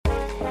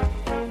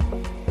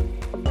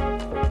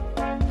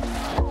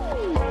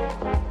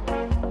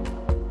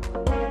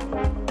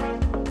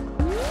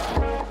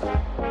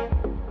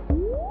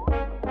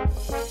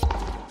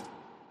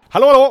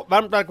Hallå,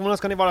 varmt välkomna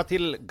ska ni vara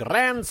till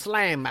Grand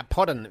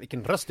Slam-podden.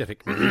 Vilken röst jag fick.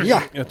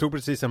 Ja. Jag tog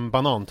precis en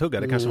banantugga,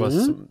 det kanske var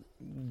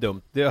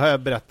dumt. Det har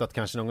jag berättat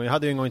kanske någon gång. Jag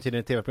hade ju en gång i tiden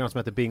ett tv-program som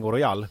heter Bingo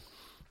Royal.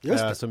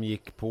 Som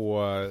gick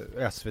på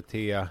SVT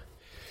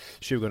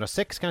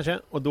 2006 kanske.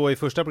 Och då i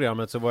första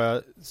programmet så var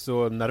jag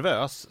så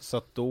nervös så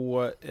att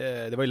då,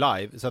 det var ju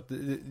live, så att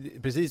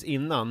precis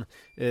innan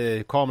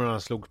kamerorna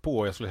slog på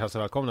och jag skulle hälsa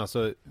välkomna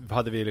så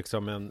hade vi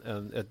liksom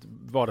ett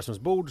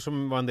vardagsrumsbord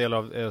som var en del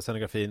av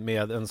scenografin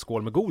med en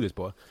skål med godis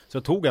på.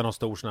 Så tog jag någon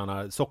stor sån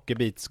här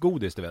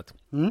sockerbitsgodis, du vet.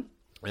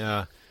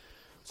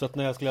 Så att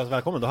när jag skulle hälsa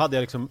välkommen, då hade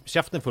jag liksom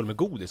käften full med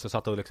godis och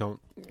satt och liksom,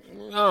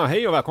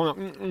 hej och välkomna.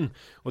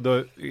 Och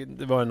då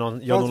det var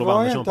någon Jan-Olof Andersson.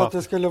 Andersson Inte att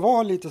det skulle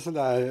vara lite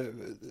sådär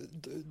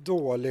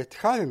dåligt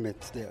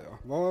charmigt det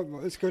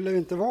då? Skulle det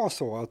inte vara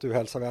så att du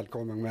hälsar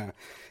välkommen med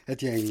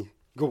ett gäng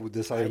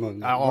godisar i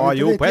munnen? Ja,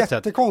 jo, på ett sätt.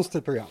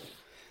 Jättekonstigt program.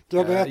 Du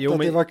har berättat att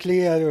det var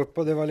clear upp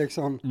och det var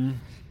liksom...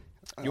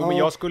 Jo, men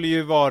jag skulle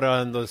ju vara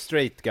en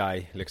straight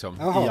guy liksom.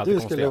 Jaha, du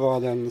skulle vara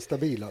den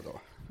stabila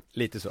då.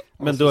 Lite så.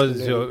 Men då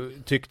så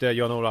tyckte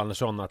Jan-Olof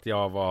Andersson att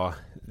jag var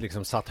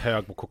liksom satt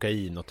hög på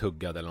kokain och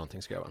tuggade eller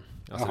någonting, skrev han.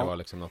 Alltså det var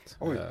liksom något...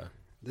 Oj,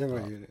 det var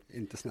ju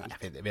inte snällt.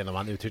 Jag vet inte om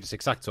han uttryckte sig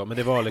exakt så, men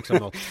det var liksom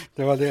något...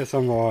 Det var det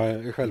som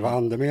var själva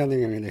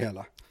andemeningen i det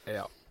hela.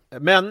 Ja.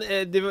 Men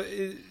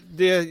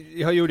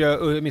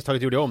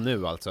misstaget gjorde jag om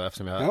nu alltså,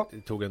 eftersom jag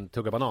tog en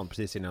tugga banan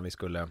precis innan vi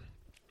skulle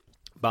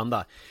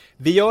banda.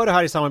 Vi gör det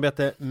här i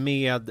samarbete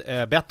med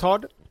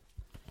Betthard.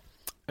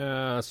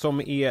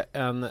 Som är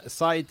en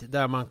sajt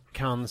där man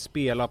kan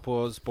spela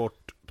på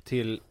sport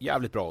till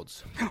jävligt bra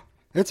odds.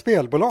 Ett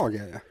spelbolag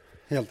är det,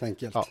 helt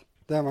enkelt. Ja.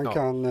 Där man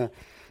kan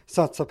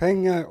satsa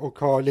pengar och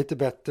ha lite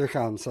bättre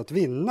chans att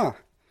vinna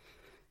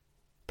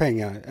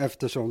pengar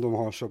eftersom de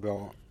har så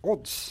bra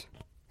odds,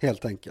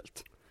 helt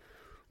enkelt.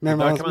 Men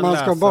man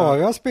ska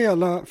bara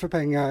spela för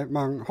pengar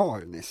man har,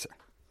 Nisse.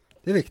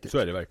 Det är viktigt. Så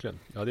är det verkligen.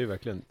 Ja, det är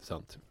verkligen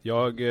sant.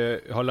 Jag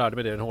har lärt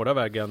mig det den hårda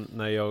vägen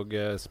när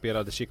jag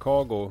spelade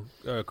Chicago,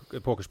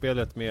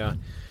 pokerspelet med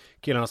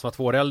killarna som var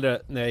 2 år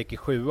äldre när jag gick i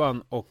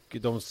 7:an, och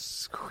de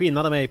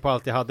skinnade mig på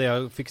allt jag hade.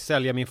 Jag fick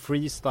sälja min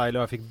freestyle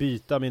och jag fick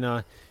byta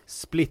mina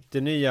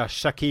splitternya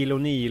Shaquille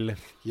O'Neal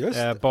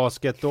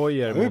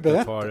basketdojor mot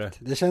ett par...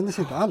 Det kändes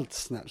inte alls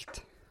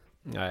snällt.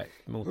 Nej,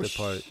 mot ett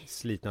par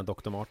slitna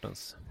Dr.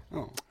 Martens.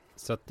 Ja.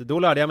 Så att då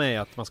lärde jag mig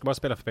att man ska bara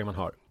spela för pengar man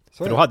har.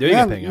 För då hade jag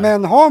inga pengar.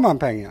 Men har man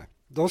pengar,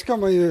 då ska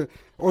man ju,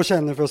 och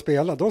känner för att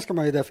spela, då ska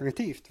man ju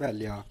definitivt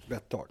välja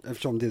Betthard,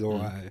 eftersom det då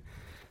är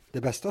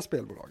det bästa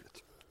spelbolaget.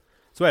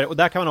 Så är det, och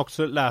där kan man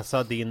också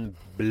läsa din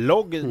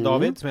blogg,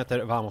 David, som heter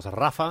Vamos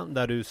Rafa,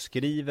 där du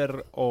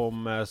skriver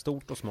om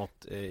stort och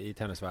smått i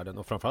tennisvärlden,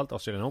 och framförallt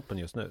Australian Open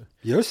just nu.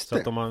 Just så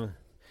det. Att om man...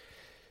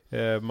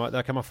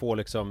 där kan man få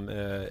liksom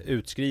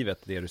utskrivet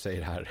det du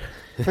säger här.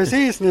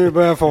 Precis, nu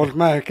börjar folk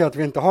märka att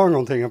vi inte har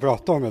någonting att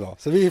prata om idag.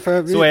 Så vi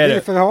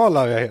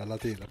förhalar det hela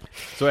tiden.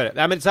 Så är det.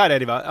 Nej, men så här är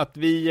det, va? Att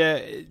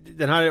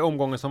den här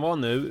omgången som var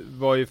nu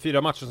var ju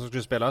 4 matcher som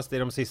skulle spelas. Det är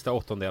de sista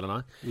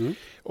 8-delarna.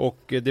 Och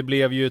det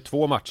blev ju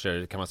 2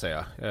 matcher kan man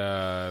säga.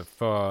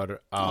 För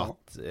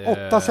att...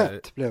 8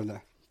 set blev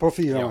det på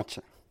 4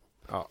 matcher.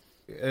 Ja.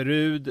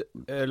 Rud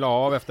la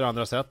av efter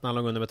andra set när han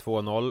låg under med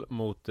 2-0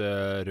 mot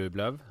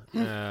Rublev.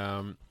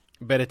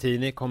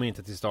 Berrettini kom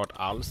inte till start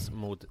alls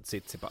mot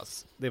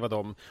Tsitsipas. Det var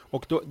de.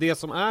 Och då, det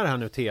som är här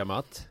nu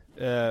temat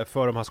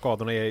för de här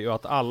skadorna är ju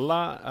att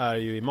alla är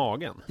ju i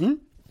magen.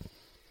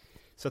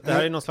 Så att det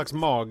här är någon slags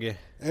mag...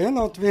 Är det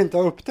något vi inte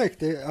har upptäckt?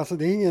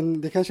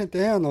 Det kanske inte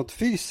är något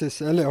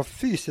fysiskt, eller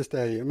fysiskt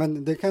är ju,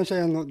 men det kanske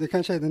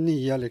är den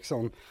nya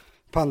liksom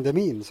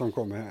pandemin som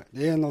kommer här.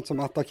 Det är något som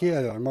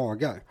attackerar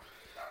magar.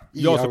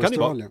 Ja, så kan det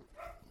vara.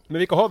 Men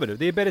vilka har vi nu?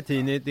 Det är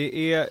Berrettini,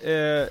 det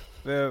är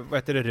vad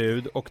heter det,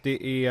 Rud, och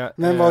det är...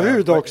 Men var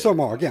Rud också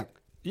magen?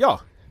 Ja.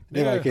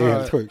 Det verkar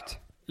helt sjukt.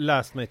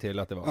 Läst mig till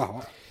att det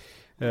var.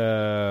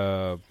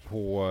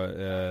 På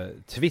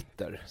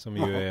Twitter, som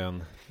ju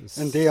är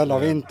en del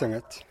av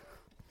internet.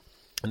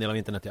 En del av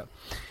internet,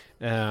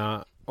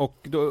 ja. Och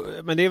då,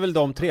 men det är väl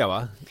de 3,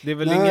 va? Det är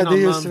väl ingen annan... det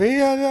är ju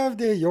Zverev,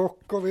 det är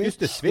Djokovic, just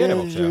det, Zverev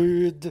också,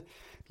 Rud,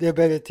 det är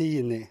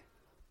Berrettini.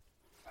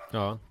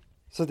 Ja.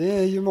 Så det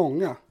är ju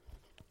många.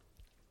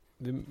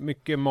 Det är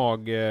mycket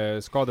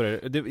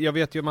magskador. Jag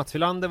vet ju, Mats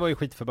Wilander var ju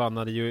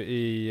skitförbannad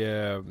i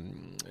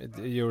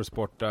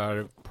Eurosport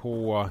där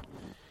på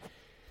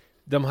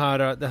det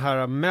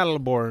här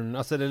Melbourne,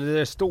 alltså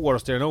det står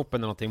Australian Open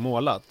eller någonting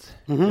målat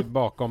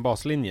bakom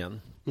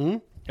baslinjen.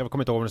 Jag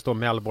kommer inte ihåg om det står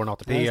Melbourne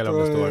ATP eller om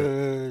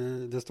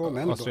det står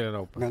Melbourne. Australian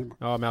Open.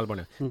 Ja,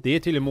 Melbourne. Det är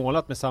tydligen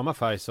målat med samma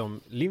färg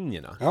som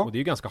linjerna. Ja. Och det är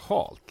ju ganska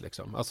halt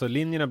liksom. Alltså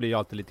linjerna blir ju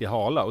alltid lite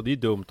hala, och det är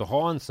ju dumt att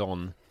ha en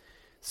sån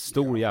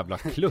stor jävla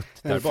klutt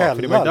där bak.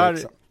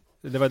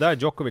 För det var där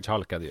Djokovic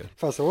halkade ju.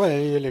 Fast så är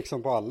det ju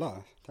liksom på alla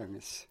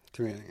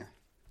tennisturneringar.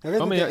 Jag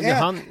vet inte,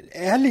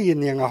 är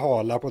linjerna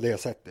hala på det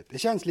sättet? Det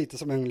känns lite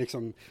som en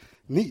liksom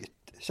myt.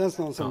 Det känns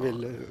någon som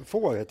vill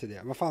få det till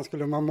det. Vad fan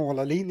skulle man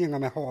måla linjerna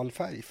med hal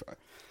färg för?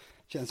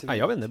 Nej,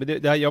 jag vet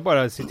inte, jag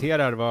bara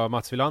citerar vad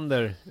Mats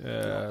Wilander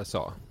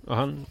sa. Och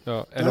han,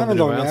 de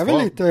är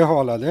väl lite i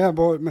hala.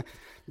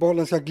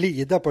 Bollen ska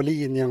glida på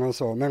linjen och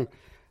så, men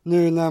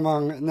nu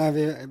när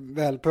vi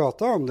väl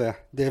pratar om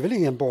det är väl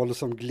ingen boll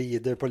som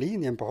glider på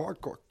linjen på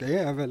hardcourt. Det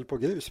är väl på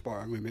grus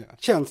bara,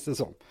 känns det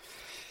som.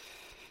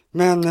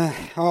 Men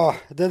ja,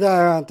 det där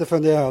har jag inte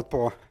funderat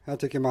på. Jag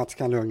tycker Mats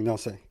kan lugna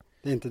sig.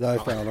 Det är inte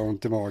därför jag har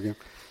ont i magen.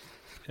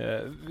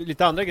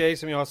 Lite andra grejer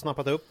som jag har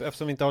snappat upp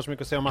eftersom vi inte har så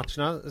mycket att säga om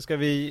matcherna. Ska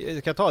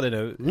jag ta det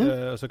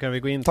nu? Så kan vi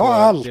gå in på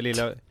allt. Det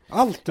lilla...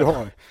 Allt du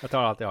har. Jag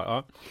tar allt jag har,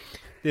 ja.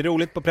 Det är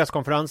roligt på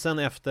presskonferensen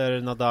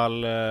efter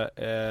Nadal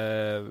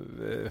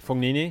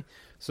Fognini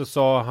så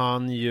sa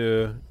han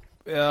ju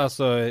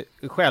alltså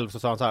själv så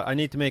sa han så här: I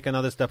need to make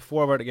another step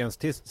forward against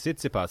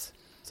Tsitsipas.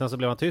 Sen så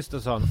blev han tyst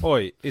och sa han: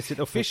 oj, is it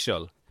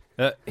official?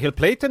 He'll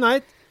play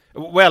tonight?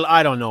 Well,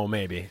 I don't know,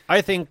 maybe.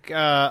 I think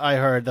I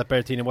heard that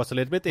Berrettini was a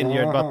little bit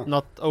injured, but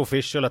not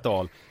official at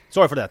all.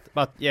 Sorry for that,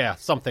 but yeah,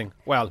 something.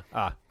 Well,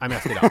 I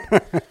messed it up.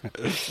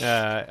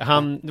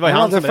 Det var ju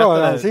han som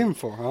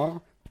berättade.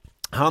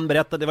 Han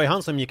berättade, det var ju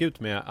han som gick ut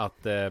med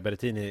att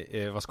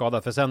Berrettini var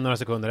skadad. För sen några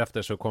sekunder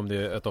efter så kom det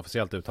ju ett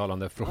officiellt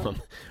uttalande från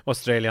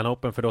Australian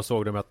Open. För då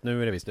såg de att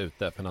nu är det visst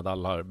ute. För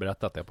Nadal har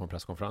berättat det på en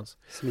presskonferens.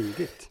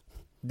 Smidigt.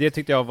 Det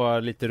tyckte jag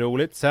var lite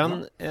roligt.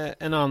 Sen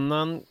en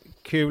annan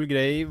kul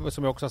grej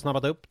som jag också har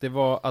snabbat upp. Det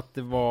var att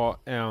det var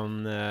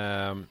en...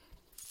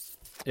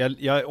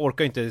 Jag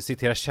orkar inte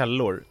citera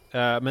källor.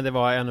 Men det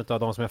var en av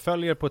de som jag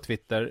följer på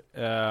Twitter.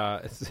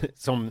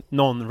 Som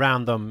någon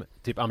random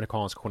typ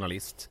amerikansk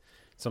journalist.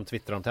 Som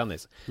twittrar om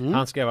tennis.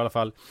 Han skrev i alla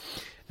fall: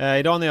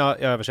 idag när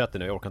jag översätter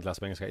nu, jag orkar inte läsa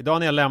på engelska. Idag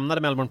när jag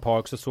lämnade Melbourne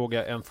Park så såg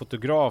jag en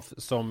fotograf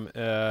som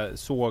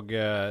såg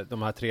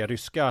de här 3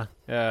 ryska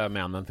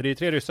männen. För det är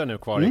 3 ryssar nu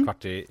kvar i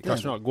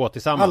kvartsfinal. Gå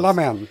tillsammans. Alla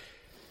män.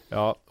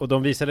 Ja, och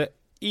de visade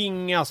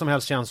inga som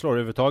helst känslor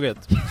överhuvudtaget.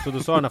 Så då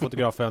sa den här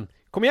fotografen: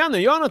 kom igen nu,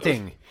 gör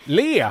någonting.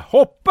 Le,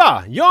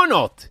 hoppa, gör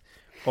något.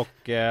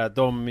 Och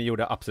de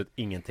gjorde absolut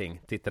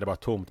ingenting. Tittade bara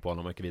tomt på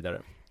honom och gick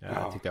vidare.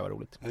 Tyckte jag var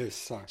roligt.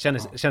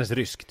 Kändes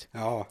ryskt.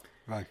 Ja,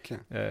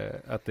 verkligen.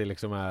 Att det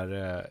liksom är...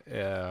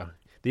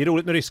 det är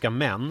roligt med ryska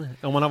män.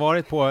 Om man har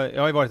varit på...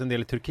 Jag har ju varit en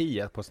del i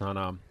Turkiet på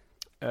sådana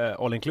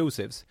all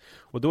inclusives.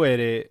 Och då är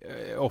det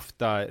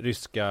ofta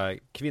ryska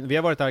kvinnor. Vi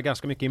har varit där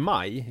ganska mycket i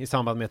maj. I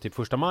samband med typ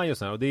 1 maj och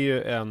sådär. Och det är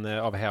ju en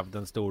av hävd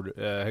en stor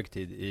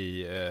högtid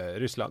i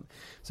Ryssland.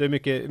 Så det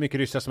är mycket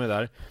ryssar som är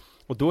där.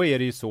 Och då är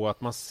det ju så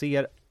att man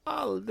ser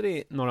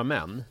aldrig några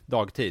män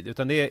dagtid,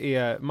 utan det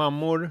är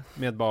mammor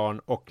med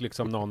barn och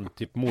liksom någon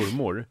typ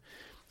mormor.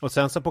 Och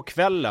sen så på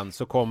kvällen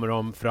så kommer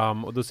de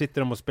fram och då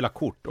sitter de och spelar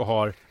kort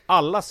och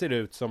alla ser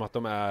ut som att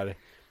de är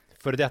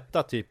för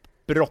detta typ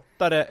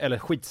brottare eller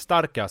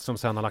skitstarka som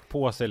sen har lagt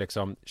på sig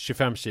liksom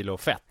 25 kilo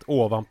fett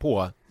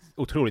ovanpå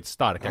otroligt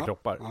starka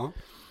kroppar.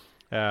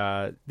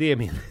 Det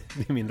är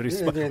min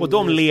ryspa. Och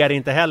de ler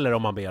inte heller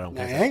om man ber dem.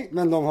 Nej,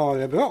 men de har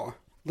det bra.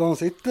 De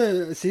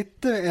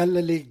sitter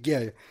eller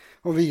ligger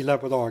och vilar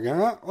på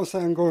dagarna och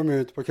sen går de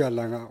ut på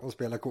kvällarna och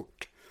spelar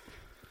kort.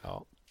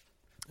 Ja.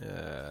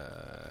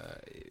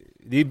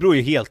 Det beror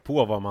ju helt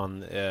på vad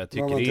man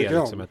tycker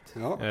är liksom ett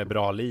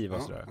bra liv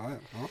och sådär.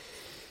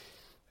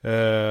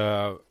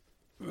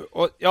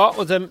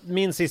 Och sen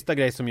min sista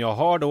grej som jag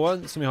har då,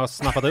 som jag har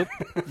snappat upp,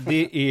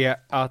 det är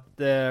att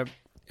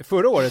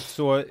förra året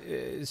så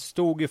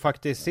stod ju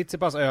faktiskt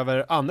Tsitsipas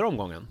över andra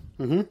omgången.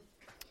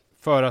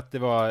 För att det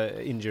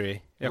var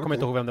injury. Jag kommer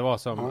inte ihåg vem det var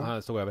som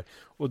han stod över.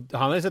 Och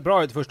han hade sett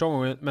bra ut första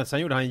omgången, men sen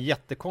gjorde han en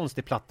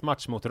jättekonstig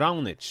plattmatch mot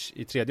Raonic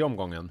i tredje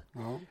omgången.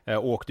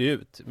 Och åkte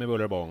ut med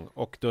buller och bång.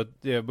 Och då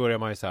börjar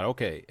man ju så här,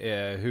 okej,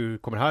 hur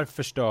kommer det här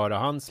förstöra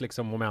hans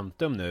liksom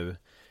momentum nu?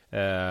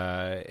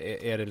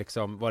 Är det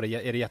liksom,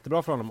 är det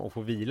jättebra för honom att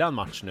få vila en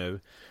match nu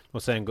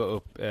och sen gå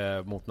upp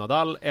mot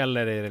Nadal,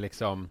 eller är det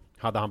liksom,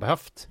 hade han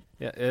behövt?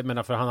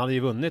 Men för han hade ju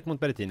vunnit mot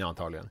Berrettini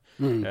antagligen.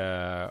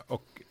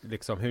 Och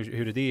liksom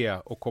hur är det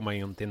att komma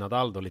in till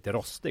Nadal då lite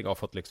rostig och har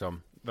fått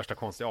liksom värsta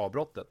konstiga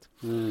avbrottet.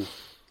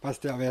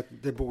 Fast jag vet,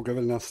 det borde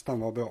väl nästan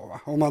vara bra,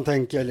 va? Om man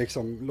tänker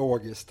liksom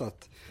logiskt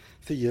att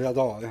 4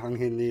 dagar, han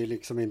hinner ju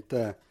liksom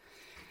inte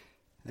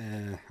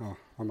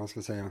vad man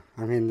ska säga,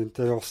 han hinner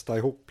inte rosta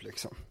ihop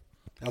liksom.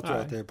 Jag tror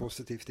att det är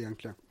positivt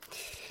egentligen.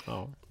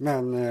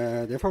 Men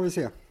det får vi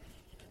se.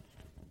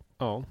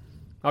 Ja,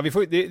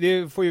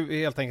 det får ju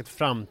helt enkelt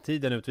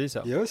framtiden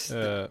utvisa. Just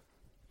det.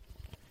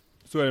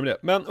 Så är det med det.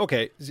 Men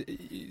okej,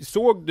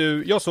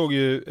 jag såg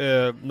ju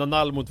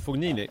Nadal mot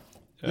Fognini.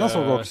 Jag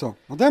såg också.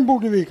 Och den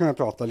borde vi kunna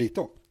prata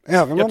lite om.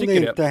 Även om det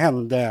inte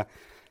hände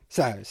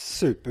så här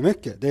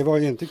supermycket. Det var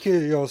ju inte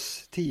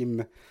Kyrgios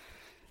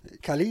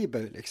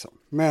teamkaliber liksom.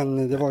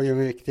 Men det var ju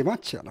en riktig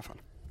match i alla fall.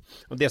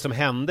 Och det som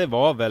hände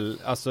var väl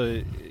alltså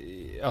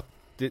att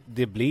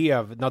det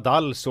blev,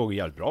 Nadal såg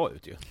jävligt bra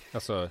ut ju.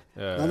 Alltså,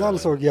 Nadal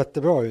såg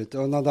jättebra ut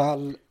och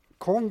Nadal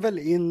kom väl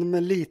in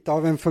med lite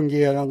av en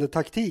fungerande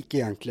taktik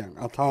egentligen.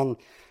 Att han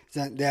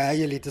det är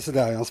ju lite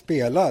sådär han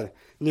spelar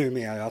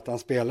numera, att han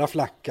spelar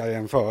flackare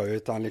än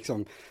förut, han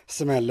liksom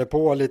smäller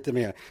på lite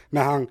mer.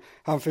 Men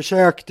han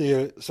försökte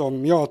ju,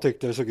 som jag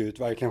tyckte det såg ut,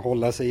 verkligen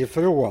hålla sig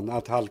ifrån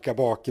att halka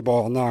bak i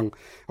banan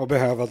och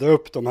behöva dra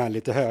upp de här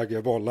lite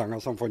högre bollarna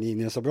som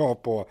Fognini är så bra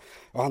på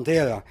att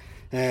hantera.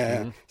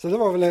 Så det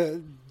var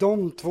väl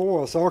de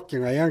två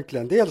sakerna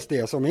egentligen. Dels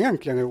det som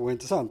egentligen är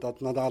ointressant,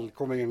 att Nadal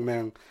kommer in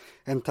med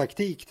en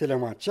taktik till en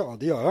match. Ja,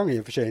 det gör han i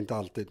och för sig inte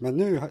alltid, men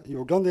nu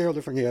gjorde han det och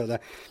det fungerade.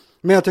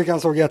 Men jag tycker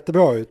han såg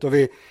jättebra ut, och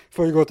vi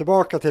får ju gå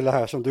tillbaka till det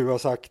här som du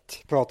har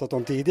pratat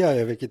om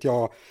tidigare, vilket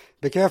jag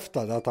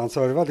bekräftade, att han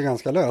servade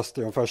ganska löst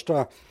i de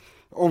första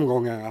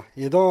omgångarna.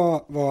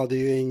 Idag var det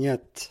ju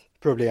inget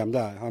problem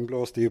där. Han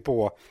blåste ju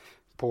på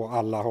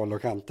alla håll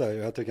och kanter.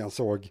 Jag tycker han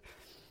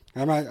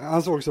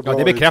såg så bra ut.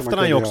 Det bekräftade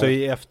han ju också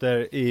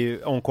i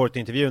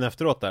on-court-intervjun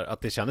efteråt där,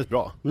 att det kändes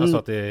bra. Alltså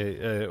att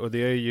och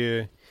det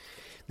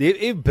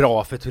är ju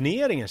bra för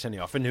turneringen, känner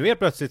jag. För nu är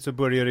plötsligt så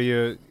börjar det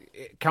ju,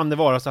 kan det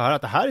vara så här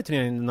att det här är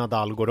turneringen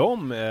Nadal går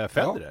om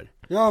Federer?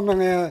 Ja,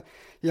 men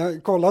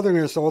jag kollade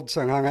nu så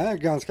oddsen, han är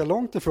ganska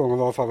långt ifrån att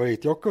vara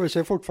favorit. Djokovic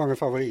är fortfarande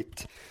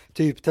favorit.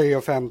 Typ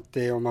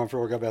 3,50 om man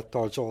frågar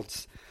Betthard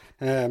odds.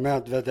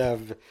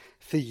 Medvedev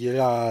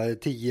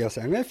 4,10,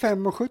 sen är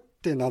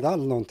 5,70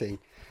 Nadal någonting.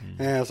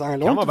 Så han är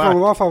långt ifrån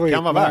att vara favorit.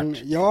 Kan vara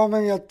värt. Ja,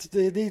 men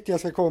det är dit jag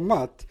ska komma.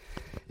 Att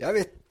jag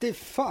vet inte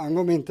fan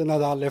om inte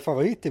Nadal är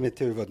favorit i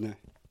mitt huvud nu.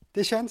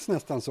 Det känns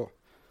nästan så.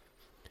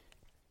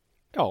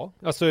 Ja,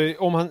 alltså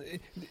om han...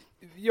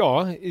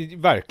 Ja,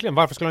 verkligen.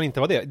 Varför skulle han inte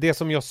vara det? Det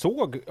som jag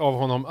såg av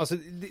honom... Alltså,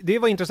 det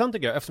var intressant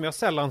tycker jag. Eftersom jag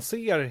sällan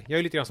ser... Jag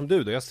är lite grann som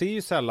du då. Jag ser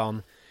ju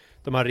sällan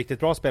de här riktigt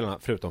bra spelarna,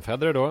 förutom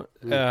Federer då,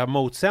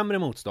 mot sämre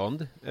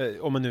motstånd.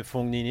 Om man nu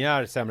Fognini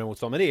är sämre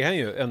motstånd, men det är han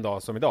ju en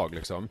dag som idag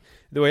liksom.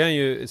 Då är han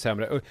ju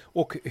sämre.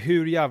 Och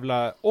hur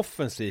jävla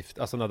offensivt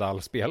alltså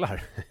Nadal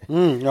spelar.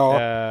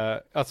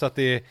 Alltså att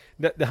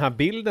den här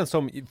bilden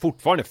som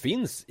fortfarande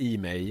finns i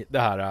mig,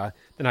 den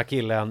här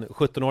killen,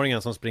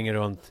 17-åringen som springer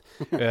runt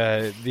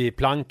vid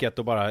planket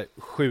och bara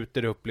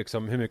skjuter upp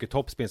liksom hur mycket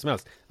toppspin som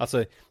helst.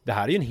 Alltså det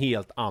här är ju en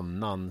helt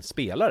annan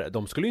spelare.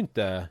 De skulle ju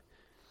inte...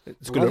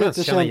 Skulle de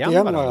inte känna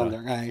igen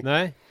varandra?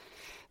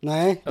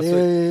 Nej, alltså,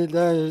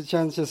 det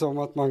känns ju som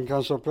att man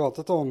kanske har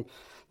pratat om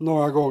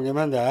några gånger,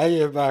 men det är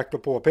ju värt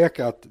att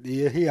påpeka att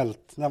det är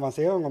helt, när man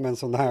ser honom en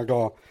sån här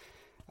dag,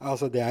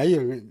 alltså det är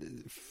ju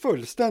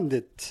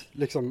fullständigt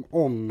liksom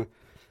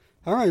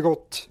han har ju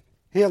gått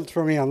helt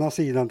från ena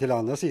sidan till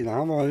andra sidan.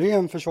 Han var en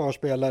ren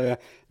försvarsspelare,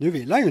 nu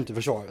vill han ju inte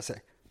försvara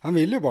sig. Han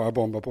vill ju bara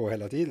bomba på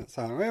hela tiden,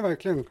 så han har ju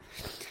verkligen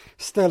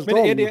ställt om.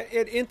 Men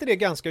är inte det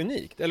ganska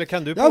unikt? Eller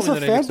kan du alltså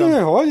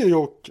Federer har ju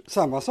gjort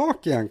samma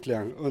sak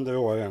egentligen under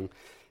åren,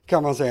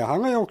 kan man säga.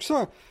 Han har ju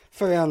också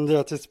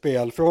förändrat sitt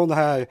spel från det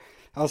här,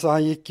 alltså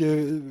han gick ju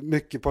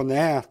mycket på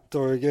nät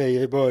och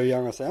grejer i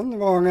början, och sen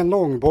var han en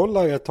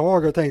långbollare ett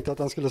tag och tänkte att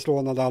han skulle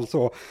slå Nadal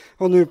så.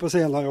 Och nu på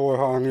senare år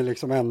har han ju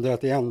liksom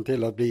ändrat igen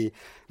till att bli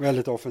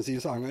väldigt offensiv.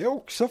 Så han har ju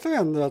också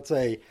förändrat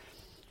sig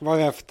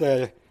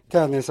varefter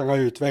tennisen har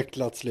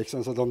utvecklats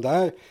liksom, så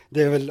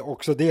det är väl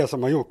också det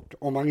som har gjort,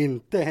 om man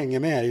inte hänger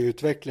med i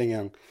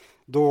utvecklingen,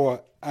 då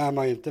är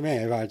man inte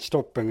med i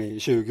världstoppen i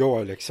 20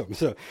 år liksom.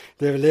 Så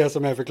det är väl det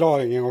som är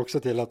förklaringen också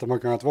till att de har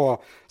kunnat vara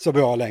så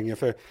bra länge,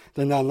 för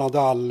den där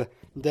Nadal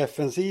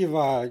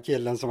defensiva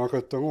killen som var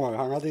 17 år,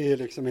 han hade ju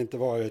liksom inte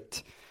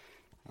varit,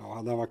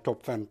 hade han varit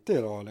topp 50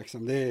 idag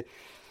liksom.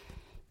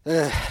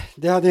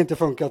 Det hade inte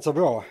funkat så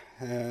bra,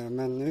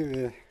 men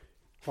nu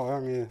har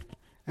han ju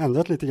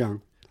ändrat lite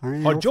grann.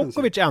 Har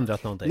Djokovic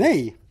ändrat någonting?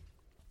 Nej.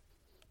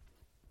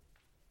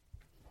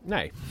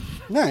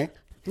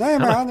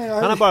 Men han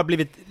har bara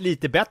blivit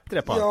lite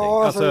bättre på allting.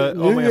 Ja, alltså,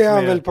 nu är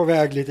han väl på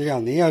väg lite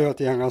grann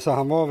neråt igen. Alltså,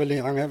 han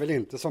är väl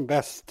inte som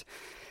bäst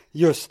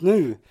just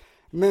nu.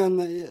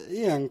 Men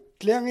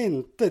egentligen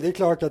inte. Det är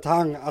klart att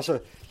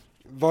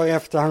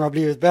varefter han har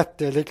blivit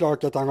bättre, det är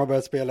klart att han har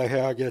börjat spela i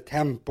högre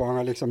tempo, han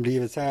har liksom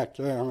blivit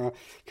säkrare, han har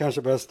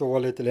kanske börjat stå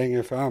lite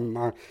längre fram,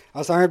 han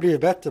har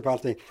blivit bättre på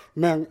allting,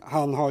 men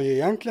han har ju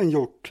egentligen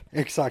gjort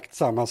exakt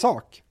samma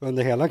sak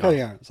under hela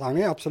karriären, så han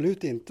är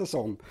absolut inte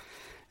som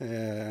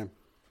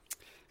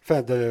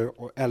Federer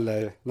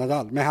eller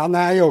Nadal, men han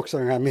är ju också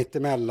den här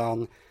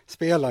mittemellan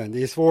spelaren.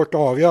 Det är svårt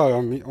att avgöra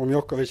om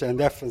Djokovic är en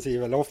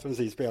defensiv eller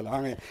offensiv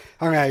spelare,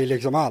 han är ju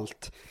liksom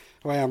allt,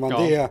 och är man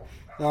det.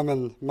 Ja,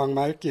 men man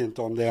märker ju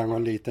inte om det är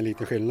någon liten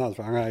skillnad,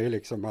 för han är ju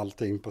liksom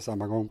allting på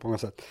samma gång på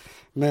något sätt.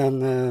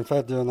 Men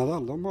Federer och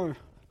Nadal, de har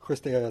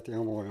justerat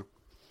genom åren.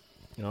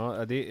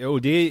 Ja,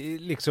 det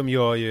liksom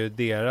gör ju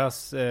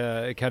deras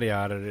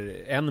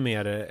karriärer än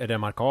mer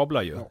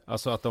remarkabla ju. Ja.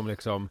 Alltså att de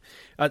liksom...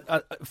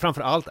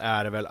 framförallt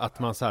är det väl att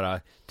man så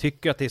här,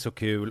 tycker att det är så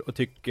kul och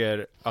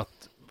tycker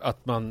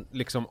att man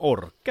liksom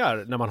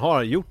orkar när man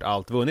har gjort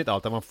allt, vunnit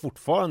allt, att man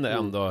fortfarande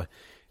ändå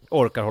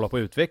orkar hålla på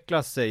att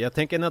utveckla sig. Jag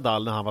tänker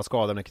Nadal när han var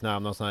skadad med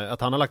knäna och sådär,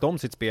 att han har lagt om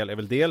sitt spel är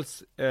väl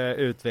dels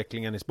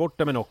utvecklingen i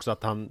sporten, men också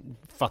att han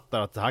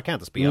fattar att det här kan jag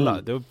inte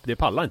spela. Det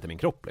pallar inte min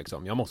kropp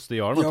liksom. Jag måste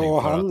göra någonting.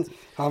 Ja,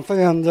 han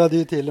förändrade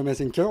ju till och med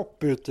sin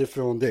kropp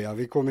utifrån det.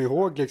 Vi kommer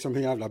ihåg liksom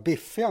hur jävla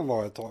biffig han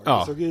var ett tag. Ja.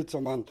 Det såg ut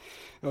som han,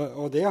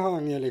 och det har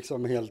han ju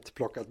liksom helt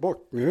plockat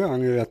bort. Nu är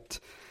han ju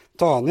rätt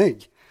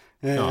tanig.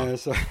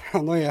 Så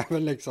han har ju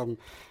väl liksom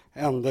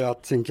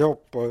ändrat sin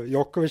kropp, och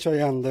Djokovic har ju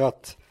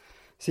ändrat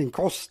sin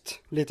kost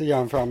lite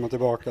grann fram och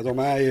tillbaka. De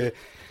är ju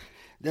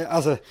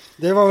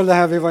det var väl det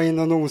här vi var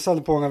inne och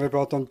nosade på när vi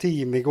pratade om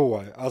team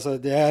igår. Alltså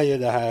det är ju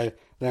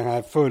den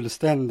här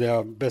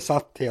fullständiga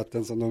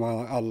besattheten som de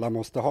alla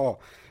måste ha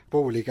på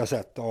olika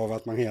sätt, av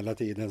att man hela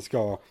tiden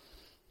ska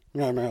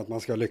att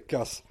man ska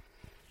lyckas.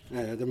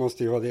 Det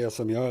måste ju vara det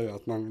som gör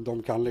att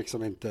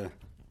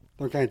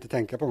de kan inte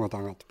tänka på något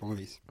annat på något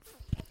vis.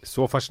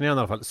 Så fascinerande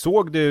i alla fall.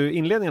 Såg du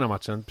inledningen av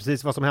matchen?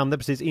 Precis vad som hände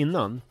precis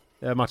innan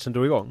matchen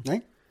drog igång?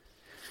 Nej.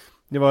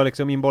 Det var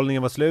liksom,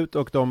 inbollningen var slut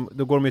och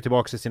då går de ju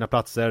tillbaka till sina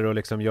platser och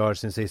liksom gör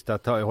sin sista,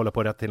 håller på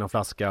att rätta till en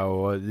flaska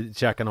och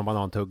käkar någon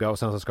banantugga, och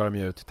sen så ska de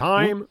ju ut.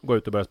 Gå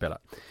ut och börja spela.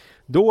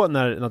 Då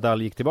när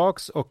Nadal gick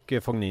tillbaks och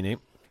Fognini,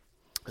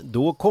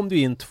 då kom det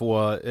in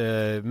 2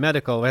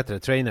 medical,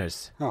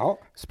 trainers. Jaha.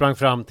 Sprang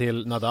fram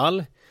till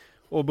Nadal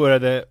och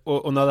började,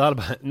 och Nadal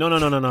bara, no, I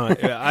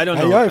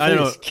don't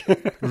know.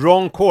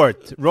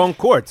 Wrong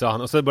court, sa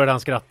han, och så började han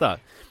skratta.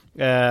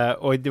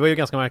 Och det var ju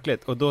ganska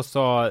märkligt. Och då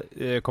sa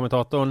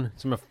kommentatorn,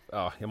 som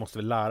jag måste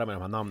väl lära mig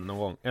de här namnen någon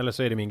gång, eller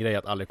så är det min grej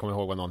att aldrig komma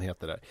ihåg vad någon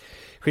heter där.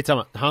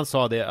 Skitsamma, han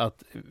sa det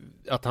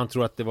att han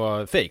tror att det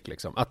var fake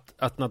liksom.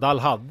 Att Nadal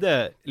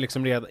hade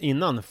liksom redan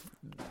innan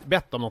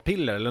bett om något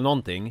piller eller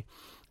någonting.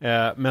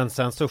 Men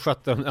sen så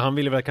han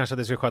ville väl kanske att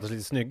det skulle skötas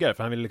lite snyggare,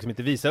 för han ville liksom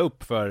inte visa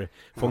upp för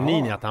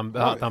Fognini att han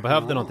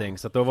behövde någonting.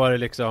 Så att då var det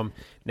liksom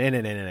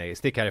nej,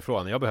 stick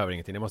härifrån, jag behöver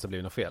ingenting, det måste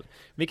bli något fel.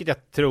 Vilket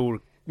jag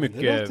tror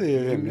mycket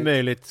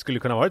möjligt skulle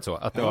kunna varit så,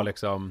 att det var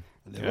liksom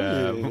det var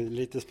ju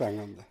lite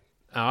spännande.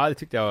 Ja, det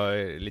tyckte jag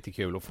var lite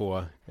kul att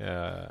få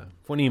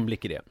en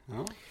inblick i det.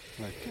 Ja,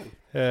 verkligen.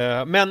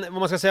 Men vad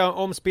man ska säga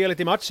om spelet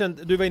i matchen,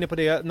 du var inne på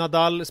det,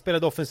 Nadal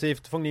spelade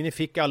offensivt, Fognini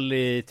fick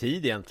aldrig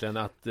tid egentligen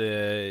att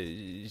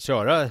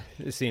köra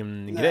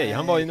sin grej.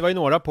 Det var ju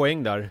några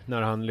poäng där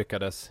när han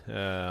lyckades,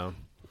 men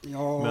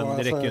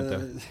det räcker ju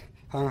inte.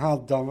 Han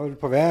var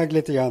på väg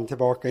lite grann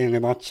tillbaka in i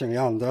matchen i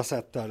andra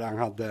set där han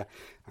hade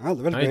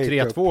väl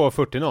 3-2 och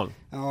 40-0.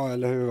 Ja,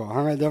 eller hur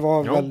var det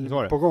var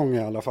väl på gång i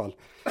alla fall.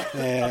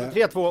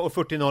 3-2 och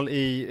 40-0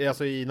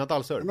 i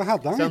Nadals serve. Men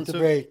hade han inte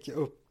break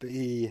upp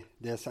i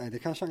det? Det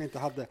kanske han inte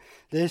hade.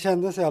 Det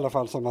kändes i alla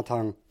fall som att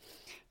han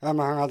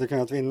hade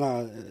kunnat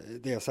vinna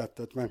det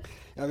sättet. Men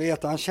jag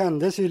vet, han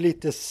kändes ju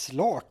lite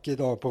slak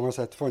idag på något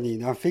sätt från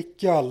Nina. Han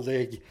fick ju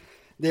aldrig,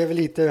 det är väl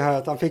lite det här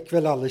att han fick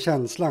väl aldrig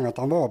känslan att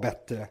han var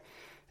bättre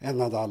än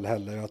Nadal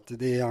heller. Att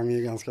det är han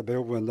ju ganska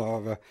beroende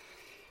av.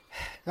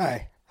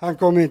 Nej, han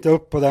kommer inte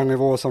upp på den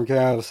nivå som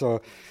krävs,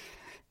 och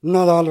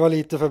Nadal var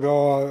lite för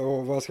bra,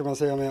 och vad ska man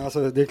säga med,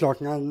 alltså det är klart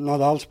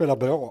Nadal spelar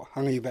bra,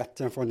 han är ju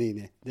bättre än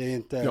Fognini, det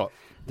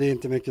är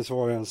inte mycket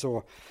svårare än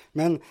så,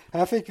 men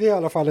här fick vi i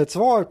alla fall ett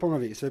svar på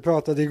något vis. Vi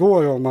pratade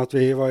igår om att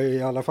vi var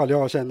i alla fall,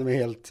 jag kände mig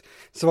helt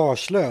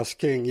svarslös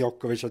kring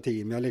Djokovic och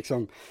team, jag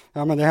liksom,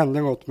 men det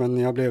hände något, men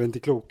jag blev inte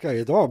klokare.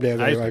 Idag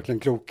blev jag verkligen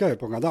klokare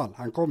på Nadal,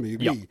 han kommer ju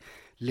bli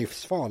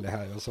livsfarlig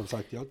här, och som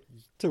sagt, jag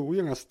tror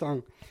ju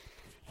nästan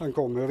han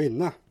kommer att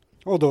vinna.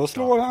 Och då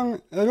slår han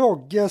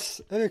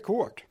Rogges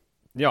rekord.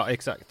 Ja,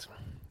 exakt.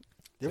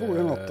 Det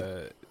vore något.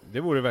 Det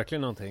vore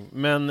verkligen någonting.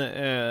 Men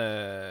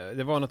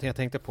det var någonting jag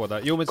tänkte på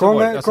där. Jo, men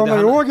kommer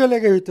Roger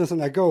lägga ut en sån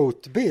där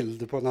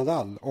GOAT-bild på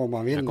Nadal om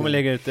han vinner? Jag kommer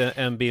lägga ut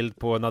en bild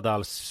på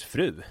Nadals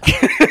fru.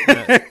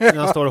 när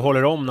han står och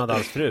håller om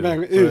Nadals fru.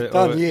 Men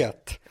utan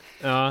get.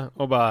 Ja,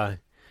 och bara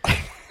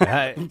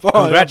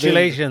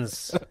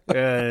congratulations,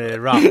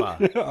 Rafa.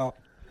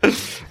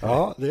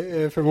 Ja, det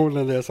är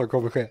förmodligen det som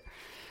kommer ske.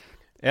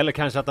 Eller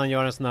kanske att han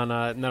gör en sån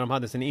här när de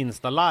hade sin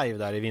Insta-live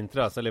där i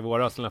vintras, eller i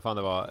våras, eller fan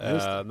det var,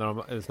 när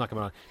de snackade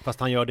med honom. Fast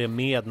han gör det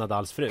med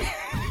Nadals fru.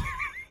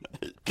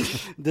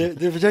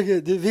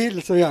 Du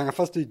vill så gärna,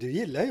 fast du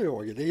gillar ju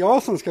Roger. Det är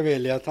jag som ska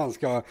välja att han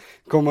ska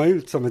komma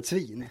ut som ett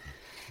svin.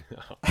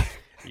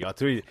 Jag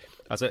tror ju,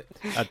 alltså,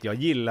 att jag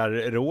gillar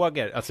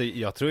Roger, alltså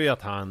jag tror ju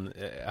att han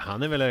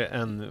är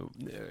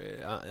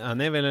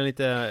väl en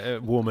lite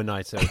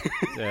womanizer.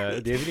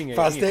 Det är väl inget.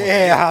 Fast det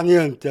är han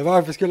ju inte.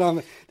 Varför skulle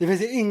han? Det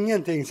finns ju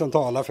ingenting som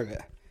talar för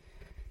det.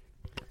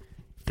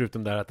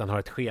 Förutom där att han har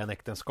ett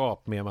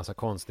skenäktenskap med en massa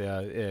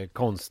konstiga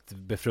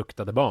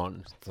konstbefruktade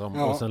barn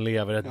och sen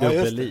lever ett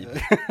dubbelliv.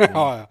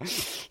 Ja,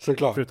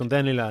 såklart. Förutom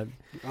den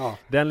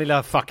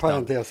lilla faktan.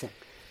 Parentesen.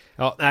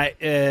 Ja, nej,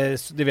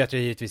 det vet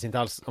jag givetvis inte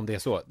alls om det är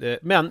så.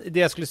 Men det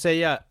jag skulle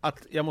säga, att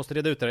jag måste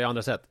reda ut det i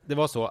andra sätt. Det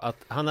var så att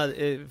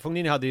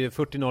Fognini hade ju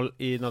 40-0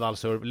 i Nadal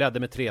serve, ledde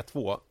med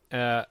 3-2.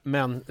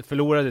 Men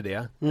förlorade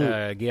det,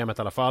 gamet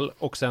i alla fall.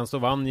 Och sen så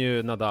vann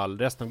ju Nadal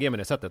resten av gamet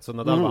i det sättet. Så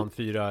Nadal vann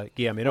 4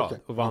 game i rad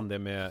och vann det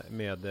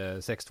med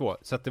 6-2.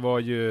 Så att det var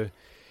ju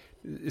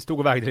stod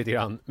och vägde lite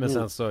grann, men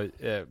sen så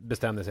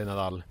bestämde sig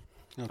Nadal.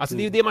 Alltså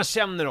det är ju det man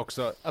känner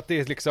också, att det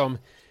är liksom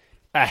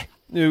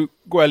nu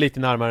går jag lite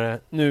närmare,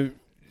 nu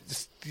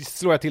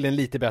slår jag till den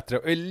lite bättre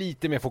och är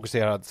lite mer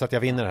fokuserad så att jag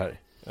vinner här.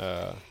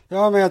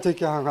 Ja, men jag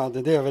tycker han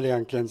hade, det är väl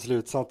egentligen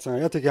slutsatsen.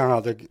 Jag tycker han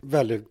hade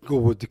väldigt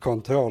god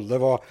kontroll.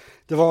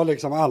 Det var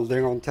liksom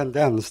aldrig någon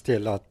tendens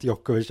till att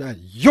Djokovic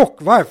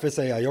varför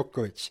säger jag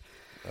Djokovic?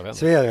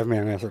 Sverige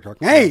menar jag såklart.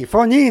 Nej,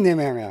 Fognini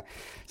menar jag.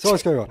 Så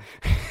ska det vara.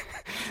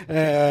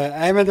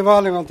 Nej, men det var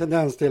aldrig någon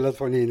tendens till att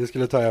Fognini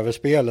skulle ta över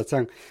spelet.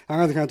 Sen, han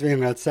hade kunnat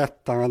vinna ett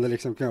set, han hade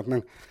liksom kunnat,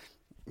 men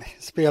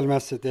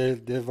spelmässigt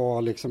det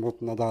var liksom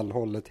åt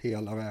Nadal-hållet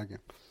hela vägen.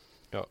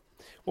 Ja,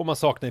 och man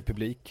saknar ju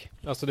publik.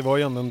 Alltså det var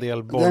ju ändå en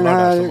del bollar den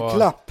här där som var...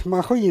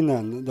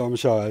 klappmaskinen de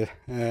kör,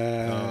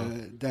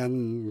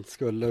 den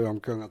skulle de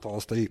kunna ta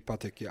och strypa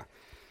tycker jag.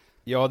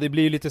 Ja, det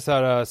blir lite så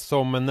här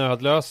som en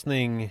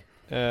nödlösning.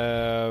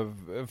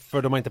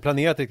 För de har inte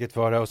planerat riktigt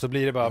för det. Och så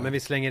blir det bara, men vi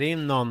slänger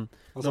in någon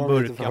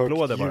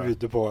burkapplåder bara.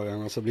 Ljud på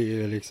den och så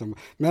blir det liksom.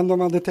 Men de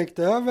hade täckt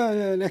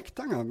över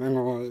läktarna med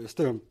någon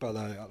strumpa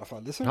där i alla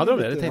fall. Det hade de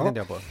det? Det tänkte inte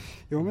jag på.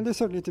 Jo, men det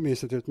såg lite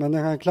mysigt ut. Men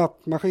den här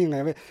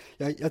klappmaskinen,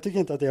 jag tycker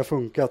inte att det har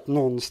funkat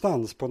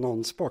någonstans på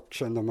någon sport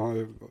sedan de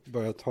har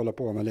börjat hålla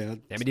på med det. Nej,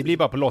 men det blir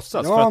bara på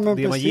låtsas. Ja, för att det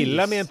precis. Man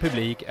gillar med en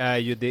publik är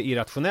ju det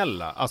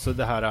irrationella. Alltså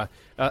det här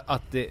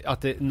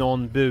att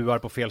någon buar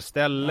på fel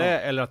ställe,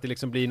 eller att det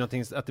liksom blir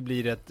någonting, att det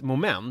blir ett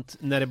moment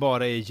när det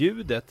bara är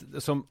ljudet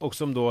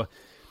som då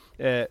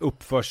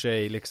uppför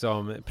sig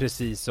liksom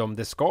precis som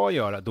det ska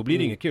göra. Då blir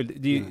det inget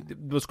kul.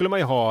 Då skulle man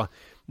ju ha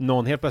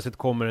någon, helt plötsligt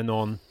kommer det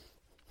någon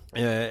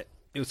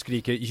och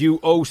skriker "You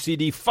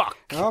OCD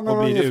fuck"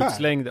 och blir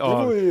utslängd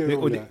av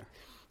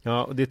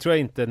och det tror jag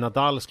inte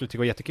Nadal skulle tycka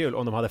var jättekul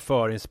om de hade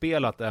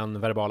förinspelat en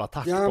verbal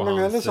attack på hans. Ja, men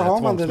eller så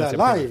har man det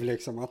där live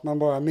liksom, att man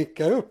bara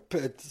mickar upp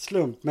ett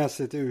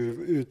slumpmässigt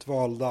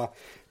utvalda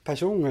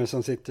personer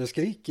som sitter och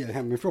skriker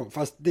hemifrån.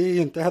 Fast det är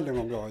ju inte heller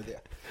någon bra idé.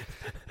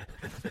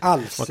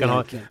 Alls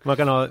man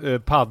kan ha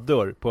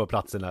paddor på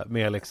platserna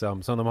med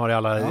liksom, som de har i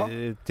alla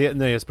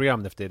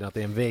nöjesprogram efter tiden, att det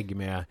är en vägg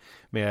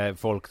med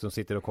folk som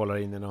sitter och kollar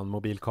in i någon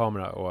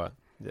mobilkamera och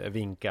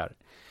vinkar.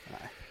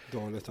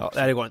 Dåligt också.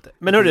 Ja, det går inte.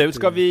 Men hörru,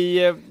 ska vi...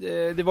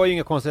 det var ju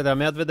inga konstigt där.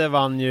 Medvedev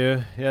vann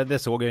ju... det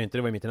såg jag inte,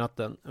 det var mitt i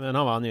natten. Men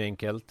han vann ju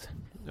enkelt.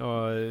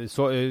 Och,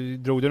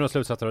 drog du några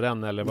slutsatser av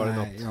den? Eller var det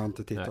något? Nej, jag har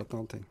inte tittat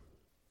någonting.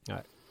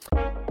 Nej.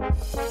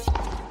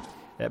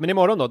 Men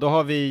imorgon då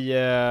har vi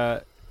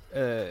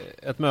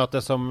ett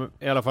möte som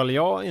i alla fall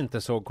jag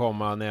inte såg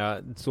komma när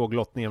jag såg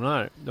lottningen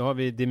här. Då har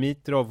vi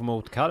Dimitrov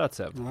mot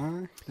Karatsev.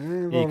 Nej,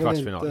 det var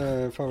väl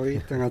inte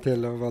favoriterna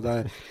till att vara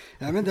där.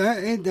 Ja, men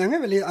den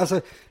är väl,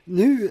 alltså,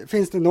 nu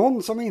finns det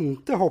någon som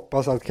inte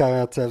hoppas att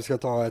Karatsev ska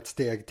ta ett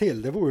steg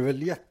till. Det vore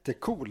väl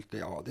jättekult.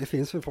 Ja, det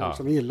finns väl folk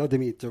som gillar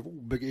Dimitrov,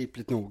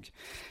 obegripligt nog.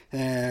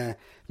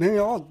 Men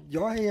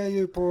jag är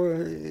ju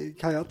på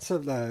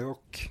Karatsev där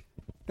och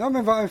ja,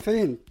 men varför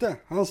inte?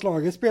 Han har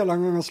slagit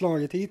spelarna, han har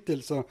slagit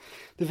hittills, så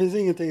det finns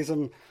ingenting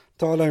som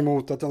talar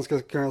emot att han ska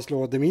kunna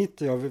slå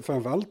Dimitrov,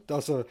 framförallt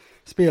alltså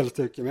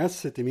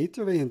spelstyrkemässigt.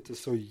 Dimitrov är inte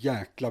så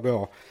jäkla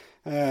bra.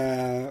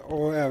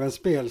 Och även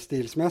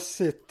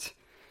spelstilsmässigt.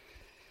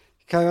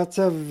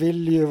 Karatsev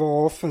vill ju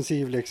vara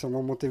offensiv liksom,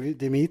 och mot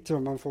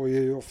Dimitrov man får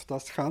ju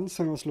oftast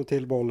chansen att slå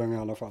till bollen i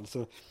alla fall.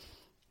 Så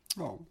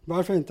ja,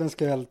 varför inte en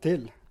skräll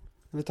till?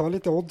 Vi tar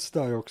lite odds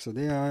där också.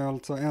 Det är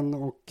alltså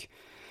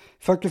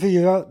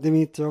 1,44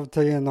 Dimitrov,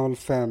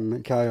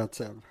 3,05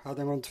 Karatsev.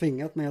 Hade någon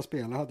tvingat mig att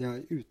spela hade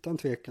jag utan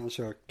tvekan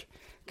kört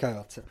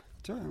Karatsev.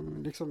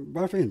 Liksom,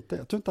 varför inte?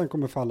 Jag tror inte han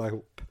kommer falla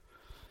ihop.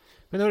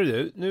 Men hörru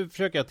du, nu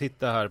försöker jag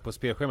titta här på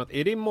spelschemat.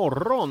 Är det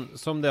imorgon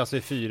som det alltså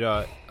är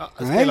 4?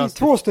 Nej,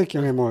 2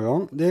 stycken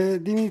imorgon. Det är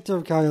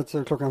Dimitrov,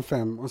 Karatsev klockan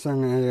 5 och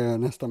sen är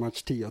nästa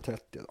match 10:30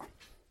 då.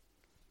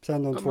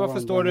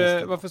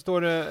 Varför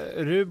står det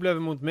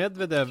Rublev mot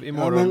Medvedev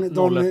imorgon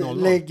 01:00? De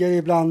lägger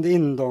ibland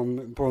in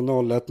dem på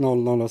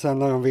 01:00 och sen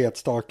när de vet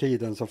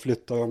starttiden så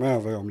flyttar de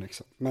över dem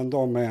liksom. Men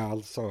de är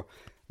alltså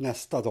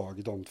nästa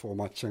dag, de 2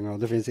 matcherna.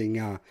 Det finns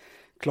inga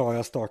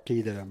klara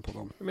starttider än på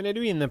dem. Men är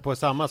du inne på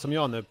samma som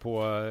jag nu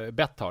på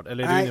Betthard?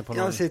 Eller är Nej, du inne på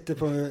någon... jag sitter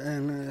på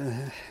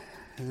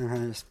den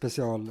här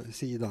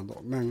specialsidan då.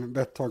 Men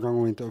Betthard har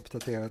nog inte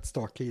uppdaterat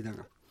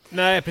starttiderna.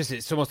 Nej,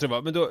 precis, så måste det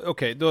vara. Men då,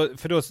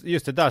 för då,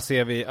 just det, där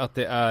ser vi att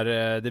det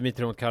är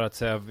Dimitrov mot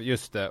Karatsev,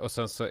 just det, och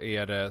sen så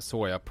är det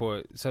Soja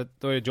på, så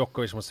då är det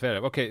Djokovic mot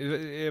Zverev.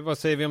 Vad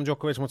säger vi om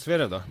Djokovic mot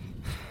Zverev då?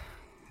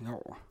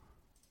 Ja,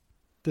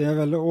 det är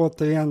väl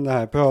återigen det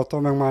här, prata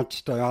om en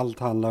match där allt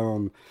handlar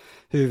om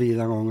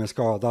huruvida någon är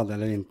skadad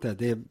eller inte.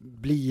 Det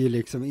blir ju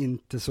liksom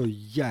inte så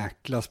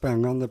jäkla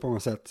spännande på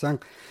något sätt. Sen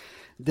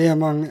det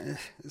man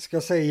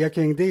ska säga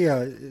kring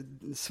det,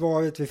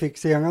 svaret vi fick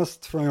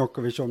senast från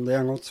Djokovic, om det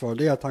är något svar,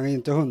 det är att han är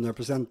inte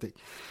 100%.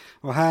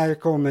 Och här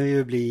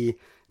kommer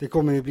det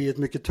kommer ju bli ett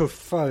mycket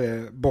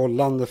tuffare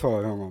bollande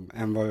för honom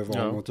än vad det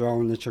var mot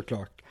Raonic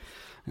såklart.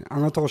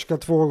 Han har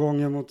torskat 2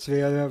 gånger mot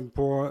Zverev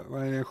på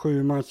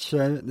 7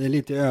 matcher. Det är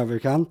lite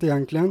överkant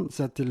egentligen,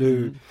 sett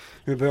till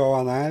hur bra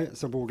han är,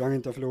 så borde han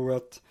inte ha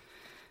förlorat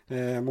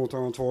mot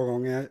honom 2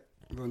 gånger.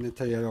 Vunnit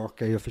 3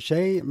 raka i och för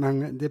sig,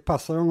 men det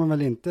passar honom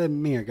väl inte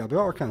mega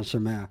bra kanske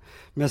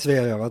med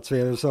Zverev. Att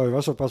Zverev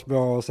servar så pass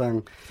bra och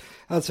sen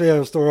att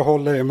Zverev står och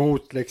håller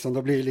emot liksom,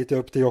 då blir det lite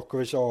upp till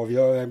Djokovic att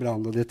avgöra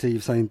ibland och det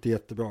trivs han inte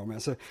jättebra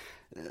med. Så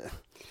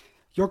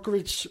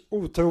Djokovic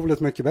otroligt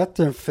mycket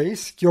bättre än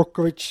Frisk.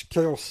 Djokovic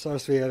krossar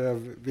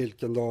Zverev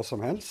vilken dag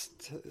som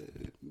helst,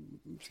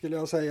 skulle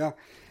jag säga.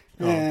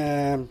 Ja.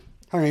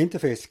 Han är inte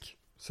frisk,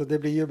 så det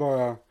blir ju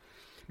bara...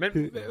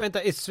 Men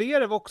vänta, är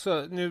Zverev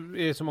också, nu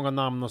är det så många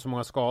namn och så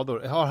många skador,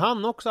 har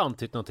han också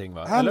antytt någonting,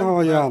 va? Han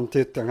har ju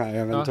antytt den här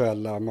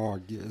eventuella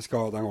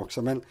magskadan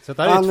också, men så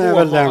han är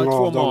väl den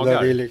av dem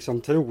där vi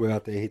liksom tror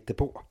att det är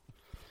hittepå.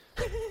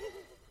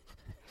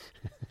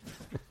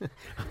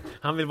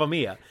 Han vill vara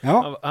med.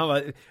 Ja. Han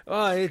var,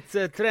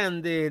 it's a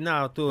trendy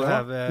now to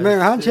have...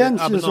 Men han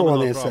känns ju så,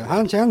 Nisse.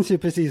 Han känns ju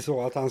precis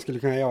så att han skulle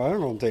kunna göra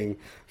någonting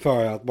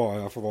för att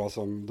bara få vara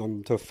som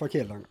de tuffa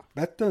killarna.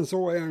 Bättre än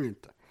så är han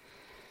inte.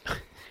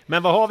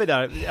 Men vad har vi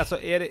där?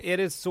 Alltså är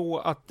det så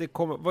att det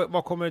kommer,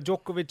 vad kommer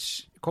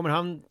Djokovic, kommer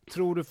han,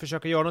 tror du,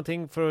 försöka göra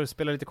någonting för att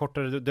spela lite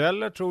kortare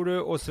dueller, tror du?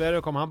 Och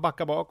Sverige, kommer han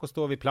backa bak och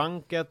stå vid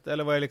planket?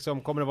 Eller vad är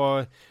liksom, kommer det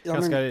vara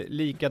ganska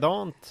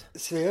likadant?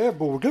 Sverige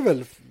borde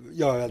väl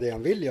göra det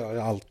han vill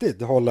göra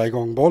alltid. Hålla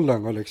igång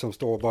bollen och liksom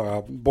stå och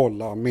bara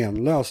bolla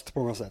menlöst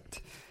på något sätt.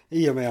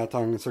 I och med att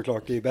han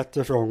såklart är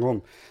bättre för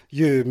honom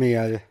ju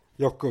mer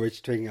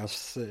Djokovic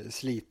tvingas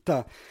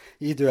slita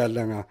i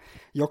duellerna.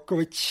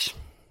 Djokovic...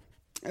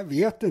 Jag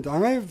vet inte,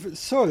 han har ju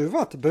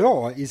servat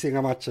bra i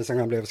sina matcher sedan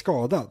han blev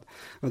skadad.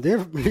 Och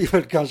det blir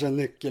väl kanske en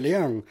nyckel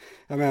igen.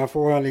 Jag menar,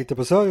 får han lite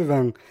på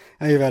serven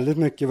är ju väldigt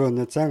mycket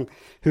vunnet. Sen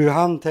hur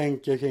han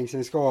tänker kring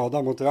sin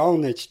skada mot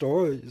Raonic,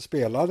 då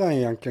spelade han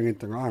egentligen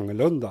inte något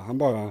annorlunda.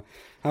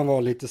 Han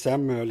var lite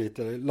sämre och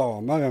lite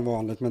lamare än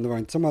vanligt, men det var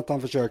inte som att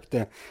han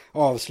försökte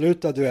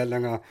avsluta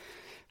duellerna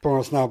på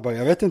något snabbare.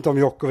 Jag vet inte om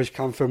Djokovic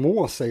kan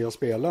förmå sig att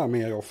spela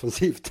mer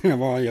offensivt än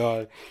vad han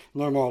gör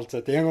normalt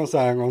sett. Det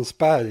är någon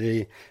spärr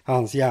i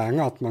hans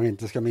hjärna att man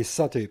inte ska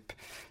missa typ.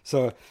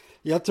 Så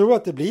jag tror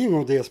att det blir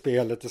nog det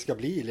spelet det ska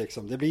bli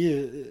liksom. Det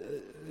blir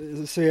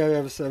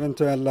Zverevs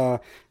eventuella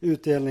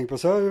utdelning på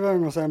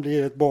servern och sen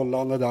blir det ett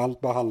bollande där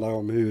allt bara handlar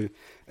om hur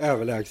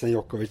överlägsen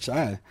Djokovic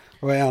är.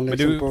 Och är han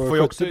liksom på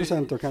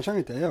 70% då kanske han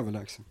inte är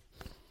överlägsen.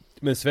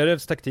 Men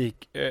Zverevs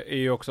taktik är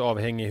ju också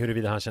avhängig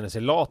huruvida han känner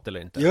sig lat eller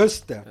inte.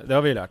 Just det. Det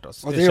har vi lärt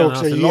oss. Och det är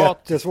också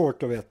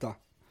jättesvårt att veta.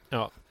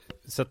 Ja,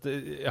 så att,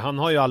 han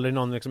har ju aldrig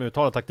någon liksom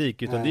uttalad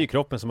taktik, utan det är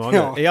kroppen som har det.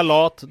 Är jag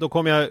lat, då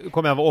kommer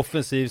jag vara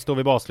offensiv, stå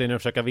vid baslinjen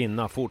och försöka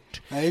vinna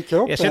fort. Nej,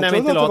 kroppen. Jag känner mig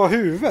inte lat. Det var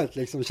huvudet,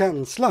 liksom,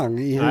 känslan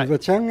i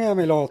huvudet. Känner jag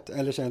mig lat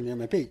eller känner jag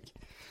mig pigg?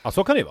 Ja,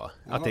 så kan det ju vara.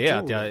 Att det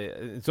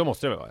är att så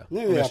måste det vara.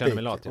 Nu är jag känner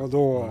mig lat. Och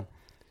då...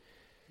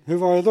 Hur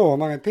var det då? Om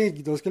man är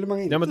pigg, då skulle man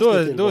inte eller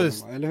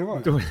hur var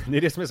det? Det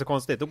är det som är så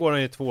konstigt. Då går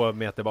han ju 2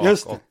 meter bak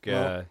och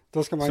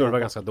då ska man servar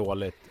ganska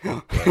dåligt.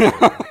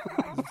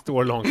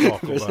 Står långt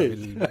bak och bara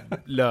vill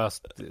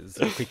löst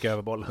skicka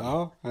över bollen.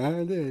 Ja,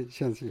 det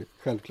känns ju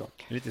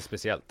självklart. Lite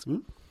speciellt.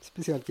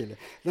 Speciellt kille.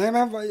 Nej,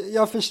 men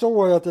jag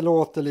förstår att det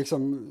låter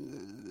liksom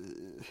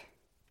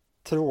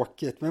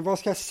tråkigt. Men vad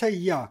ska jag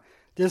säga?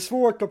 Det är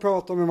svårt att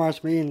prata om en match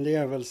med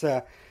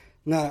inlevelse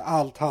när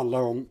allt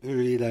handlar om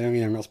huruvida den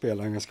ena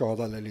spelaren är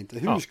skadad eller inte.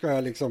 Hur ska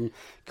jag liksom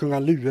kunna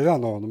lura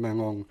någon med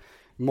någon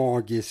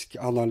magisk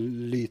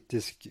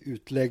analytisk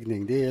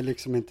utläggning? Det är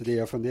liksom inte det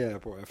jag funderar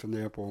på. Jag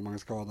funderar på om man är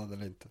skadad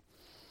eller inte.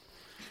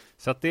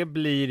 Så att det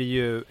blir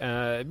ju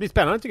blir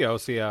spännande tycker jag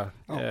att se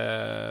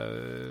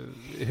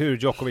hur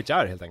Djokovic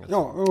är helt enkelt. Ja,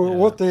 och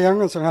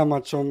återigen en sån här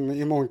match som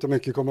i mångt och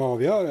mycket kommer att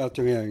avgöra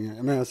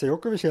turneringen. Men ser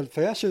Djokovic helt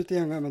fräsch ut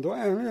igen, men då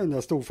är han ju den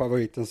där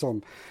storfavoriten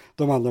som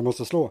de andra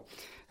måste slå.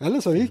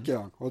 Eller så ryker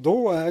han. Och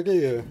då är det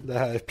ju det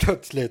här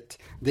plötsligt.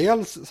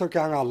 Dels så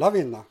kan alla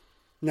vinna.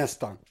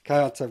 Nästan.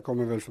 Karatsev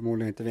kommer väl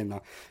förmodligen inte vinna.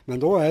 Men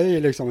då är det ju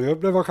liksom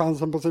Rublev har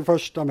chansen på sin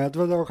första.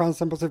 Medvedev har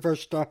chansen på sin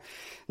första.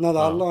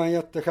 Nadal har en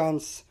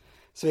jättechans.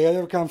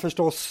 Zverev kan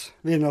förstås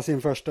vinna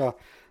sin första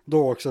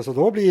då också. Så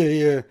då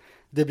blir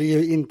det blir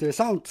ju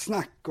intressant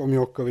snack om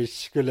Djokovic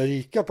skulle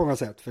ryka på något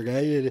sätt. För det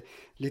är ju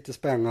lite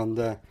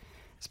spännande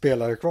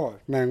spelare kvar.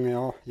 Men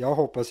ja, jag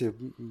hoppas ju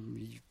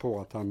på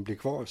att han blir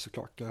kvar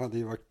såklart. Det hade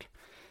ju varit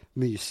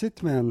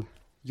mysigt med en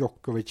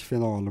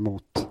Djokovic-final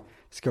mot,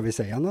 ska vi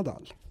säga,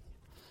 Nadal.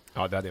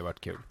 Ja, det hade ju varit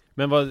kul.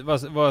 Men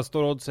vad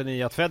står oddsen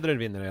i att Federer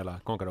vinner hela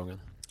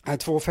konkarongen?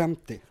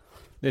 2,50.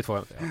 Det är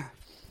 2,50, ja.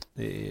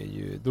 Det är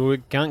ju, då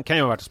kan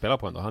jag vara värt att spela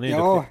på ändå. Han är ju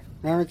duktig.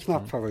 Han är en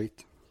knapp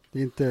favorit. Det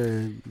är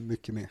inte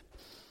mycket mer.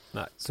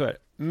 Nej, så är det.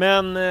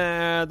 Men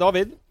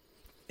David,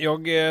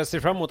 jag ser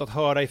fram emot att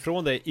höra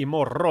ifrån dig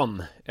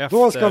imorgon.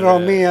 Då ska vi ha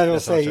mer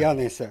att säga,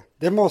 Nisse.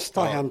 Det måste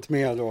ha hänt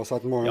mer då, så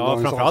att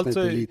morgondagens avsnitt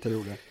blir lite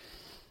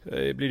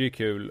roligare. Blir det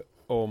kul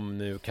om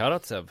nu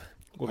Karatsev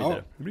går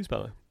vidare. Det blir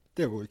spännande.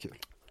 Det vore kul.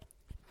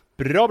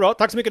 Bra.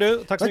 Tack så mycket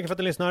du. Tack så mycket för att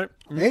du lyssnar.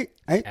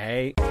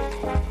 Hej.